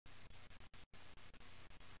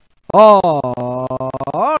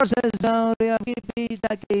R07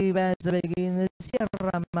 Kipitaki best begin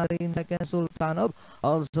Sierra Marine second Sultanov.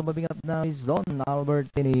 Also moving up now is Don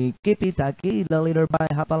Albertini. Kipitaki, the leader by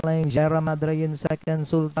half a lane. Sierra Madre in second,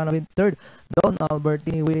 Sultanov in third. Don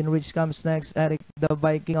Albertini win, which comes next. Eric the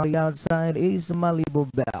Viking on the outside is Malibu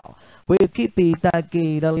Bell. With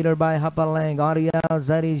Kipitaki, the leader by half a lane. On the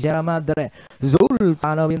outside is Sierra Madre.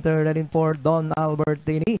 Sultanov in third and in fourth, Don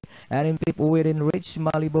Albertini. And in fifth, within reach,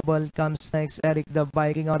 Malibu Bell comes next. Eric the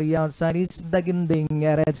Viking on the outside is the Ginding.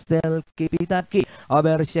 Red still Kipitaki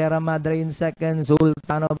over Sierra Madre in second,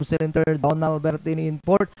 Sultanov still in third, Don Albertini in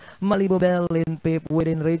fourth, Malibu Bell in fifth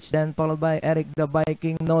within reach, then followed by Eric the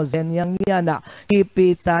Viking, Nozen Yang Yana.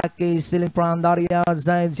 Kipitaki still in front, on the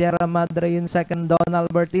outside, Sierra Madre in second, Don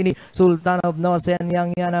Albertini, Sultanov, Nozen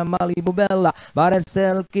Yang Yana, Malibu Bell, but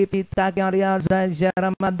still Kipitaki on the outside,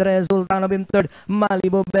 Sierra Madre, Sultanov in third,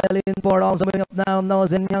 Malibu Bell in fourth, also moving up now,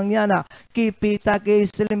 Nozen Yang Yana. Kipitaki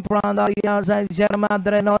still in front, on the outside, Sierra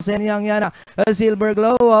Madre, Nozen Yang Yana. A Silver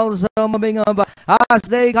Glow also moving up as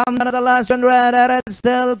they come down to the last 100.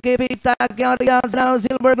 Still Kipitaki on the outside now,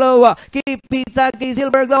 Silver Glow. Kipitaki,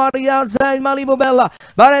 Silver Glow on the outside, Malibu Bella.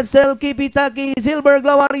 But it's still Kipitaki, Silver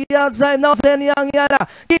Glow on the outside, Nozen Yang Yana.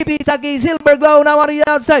 Kipitaki, Silver Glow now on the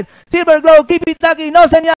outside. Silver Glow, Kipitaki,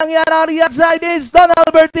 Nozen Yang Yana on the outside is Don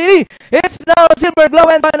Albertini. It's now Silver Glow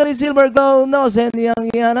and finally Silver Glow, Nozen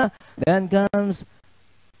Yang Yana. Then comes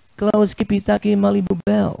close Kipitaki, Malibu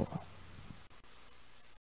Bell.